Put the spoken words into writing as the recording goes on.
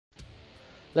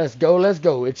Let's go, let's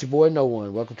go. It's your boy No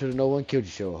One. Welcome to the No One Killed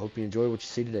You Show. I hope you enjoy what you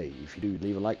see today. If you do,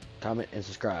 leave a like, comment, and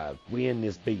subscribe. We in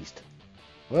this beast.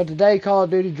 Well, today Call of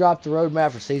Duty dropped the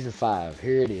roadmap for Season 5.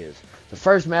 Here it is. The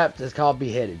first map is called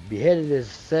Beheaded. Beheaded is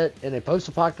set in a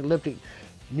post-apocalyptic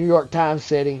New York Times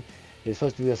setting. It's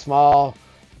supposed to be a small,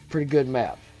 pretty good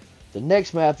map. The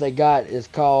next map they got is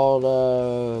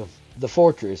called The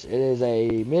Fortress. It is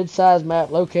a mid-sized map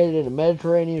located in the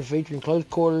Mediterranean featuring close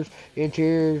quarters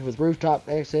interiors with rooftop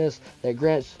access that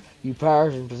grants you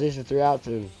powers and positions throughout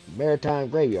the maritime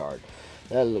graveyard.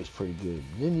 That looks pretty good.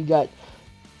 Then you got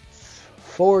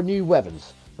 4 new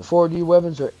weapons. The 4 new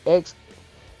weapons are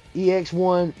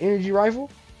EX-1 energy rifle,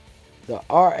 the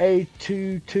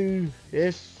RA-22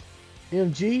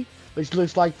 SMG, which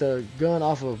looks like the gun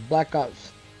off of Black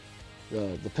Ops,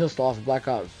 the pistol off of Black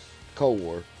Ops Cold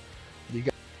War.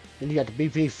 Then you got the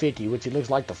BP-50, which it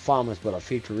looks like the FAMAS, but a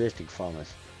futuristic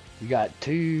FAMAS. You got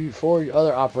 4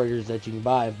 other operators that you can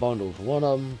buy in bundles. One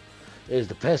of them is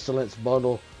the Pestilence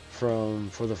bundle for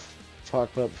the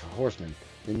Apocalypse Horseman.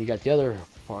 Then you got the other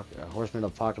Horseman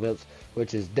of Apocalypse,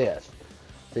 which is Death.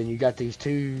 Then you got these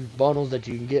 2 bundles that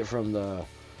you can get from the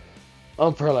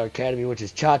Umbrella Academy, which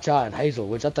is Cha-Cha and Hazel,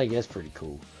 which I think that's pretty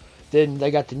cool. Then they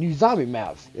got the new zombie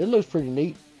maps. It looks pretty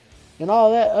neat. And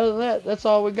all that, other than that, that's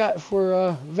all we got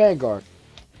for Vanguard.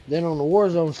 Then on the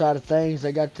Warzone side of things,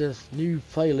 they got this new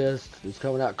playlist that's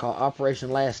coming out called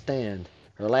Operation Last Stand.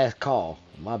 Or Last Call.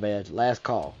 My bad. Last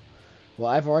Call.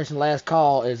 Well, Operation Last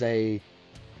Call is a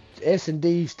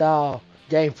S&D style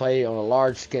gameplay on a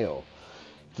large scale.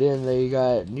 Then they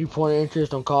got new point of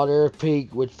interest on Call of Duty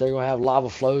Peak, which they're going to have lava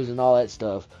flows and all that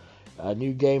stuff. A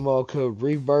new game mode called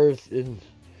Rebirth in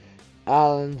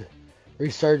Island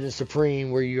Resurgence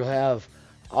Supreme, where you have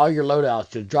all your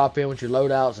loadouts. You drop in with your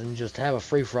loadouts and just have a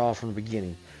free-for-all from the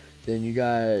beginning. Then you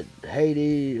got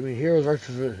Heroes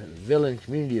vs. Villain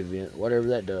community event, whatever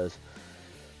that does.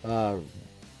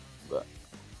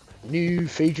 New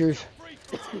features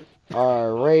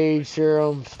are Raid,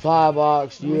 Serum, Supply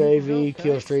Box, UAV,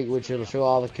 Kill Streak, which it'll show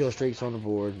all the kill streaks on the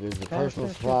board. There's a personal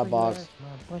supply box,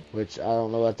 which I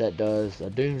don't know what that does. A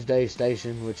Doomsday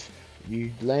Station, which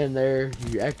you land there,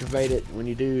 you activate it. When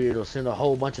you do, it'll send a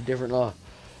whole bunch of different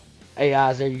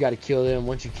AIs there. You got to kill them.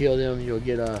 Once you kill them, you'll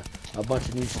get a bunch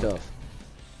of new stuff.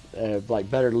 Like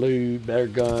better loot, better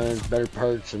guns, better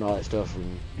perks, and all that stuff.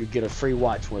 And you get a free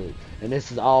watch with it. And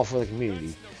this is all for the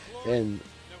community. And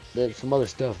there's some other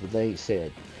stuff that they ain't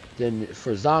said. Then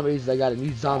for zombies, they got a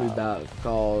new zombie bout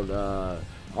called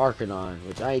Arcanon,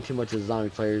 which I ain't too much of zombie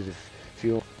players. If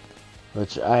you want,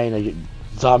 which I ain't a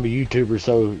zombie YouTuber,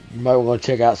 so you might want to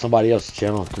check out somebody else's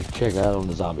channel to check out on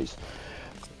the zombies.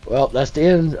 Well, that's the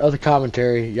end of the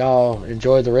commentary. Y'all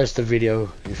enjoy the rest of the video.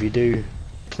 If you do,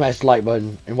 smash the like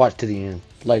button and watch to the end.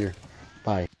 Later.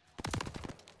 Bye.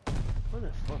 What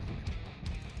the fuck?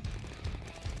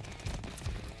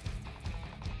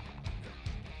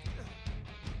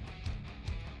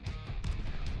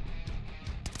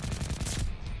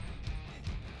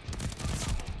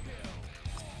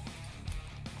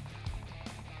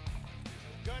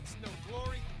 No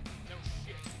glory, no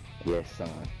shit. Yes, son.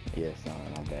 Yes, son.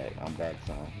 I'm back. I'm back,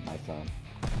 son. My son.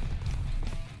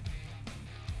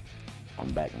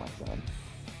 I'm back, my son.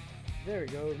 There we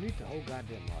go. Mute the whole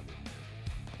goddamn lobby.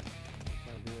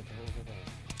 Trying to do it the whole time.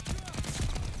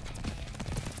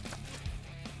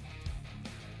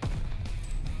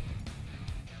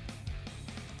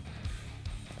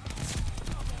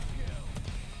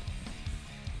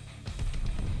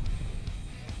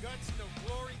 Guts, no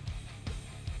glory.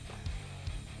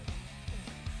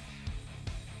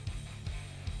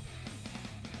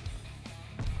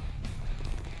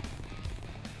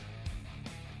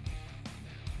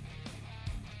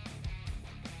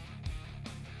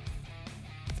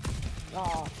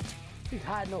 Oh, he's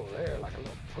hiding over there like a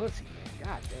little pussy, man.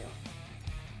 God damn.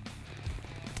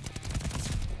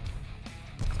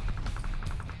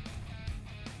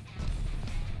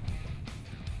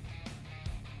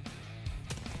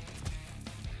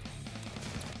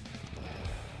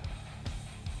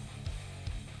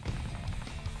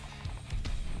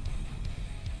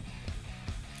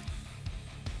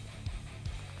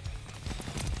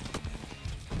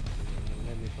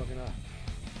 Let me fucking up.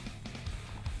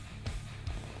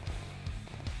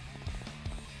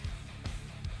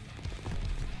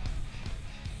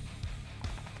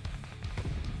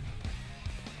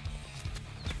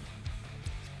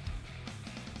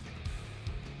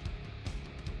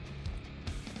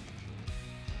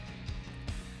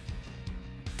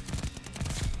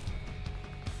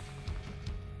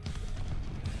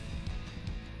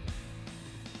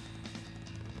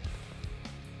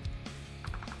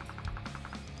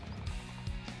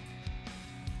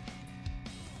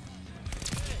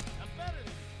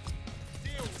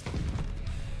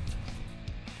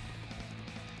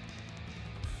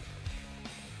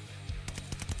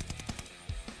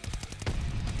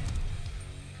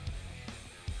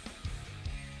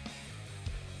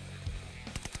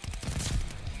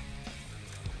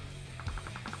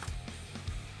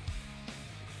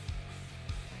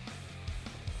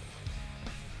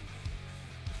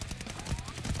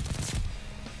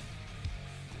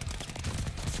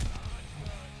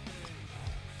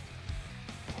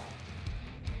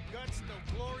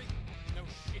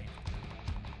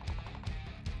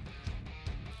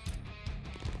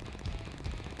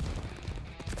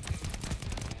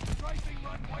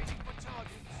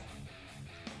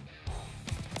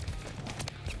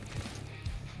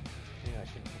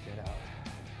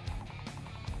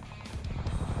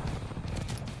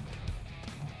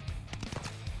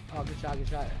 shot, get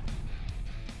shot.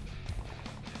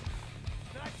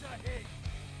 That's a hit.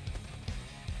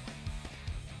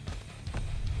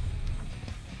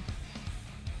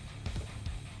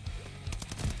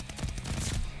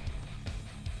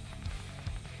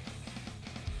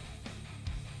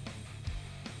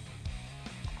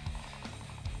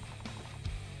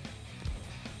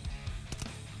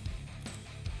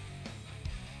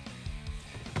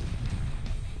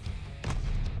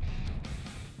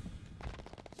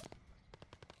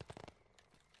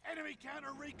 Enemy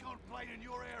counter recon plane in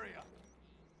your area.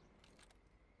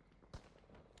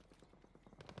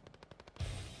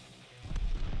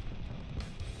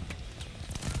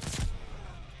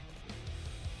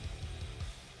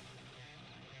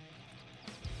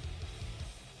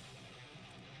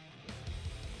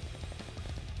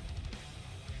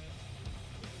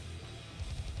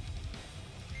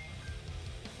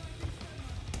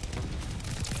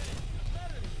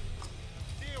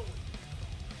 Deal with it.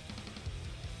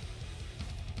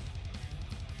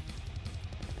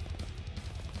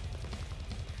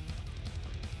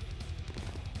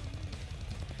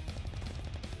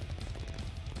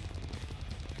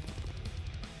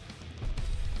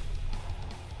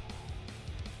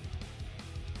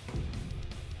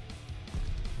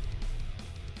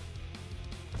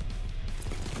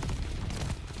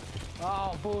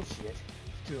 Oh, bullshit.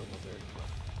 Two of them there.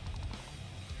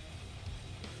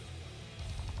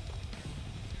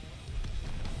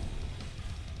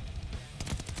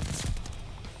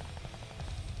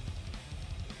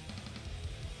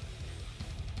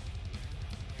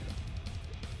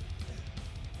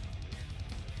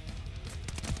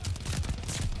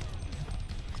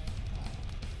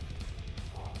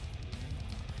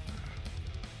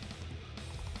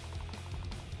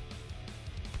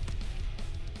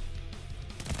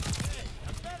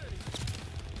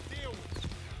 Deal with it.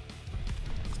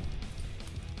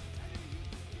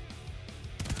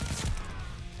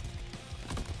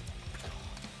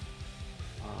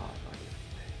 Oh, my God.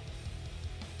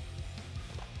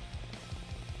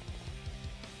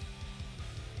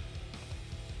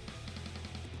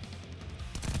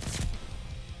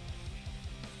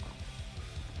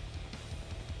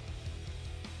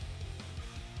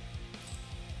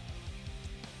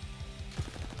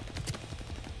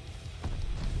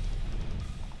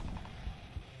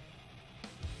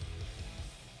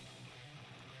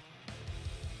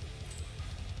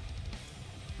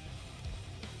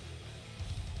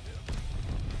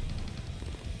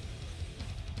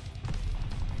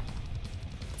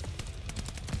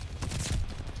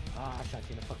 Ah, I shot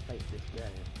you in the fucking face, bitch. Get out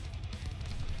of here.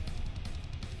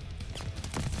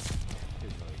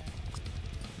 Here's buddy.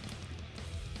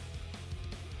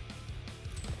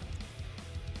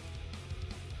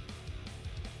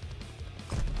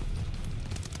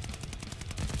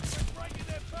 We're breaking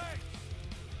their base.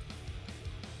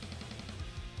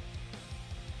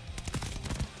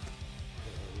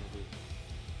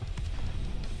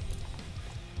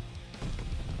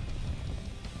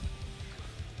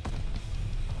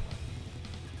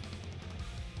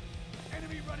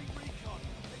 Enemy running recon.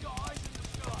 They got eyes in the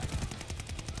sky.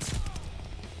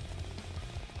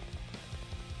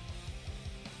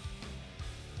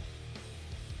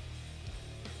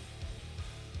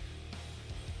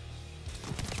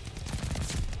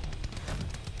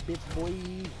 Bitch, boy.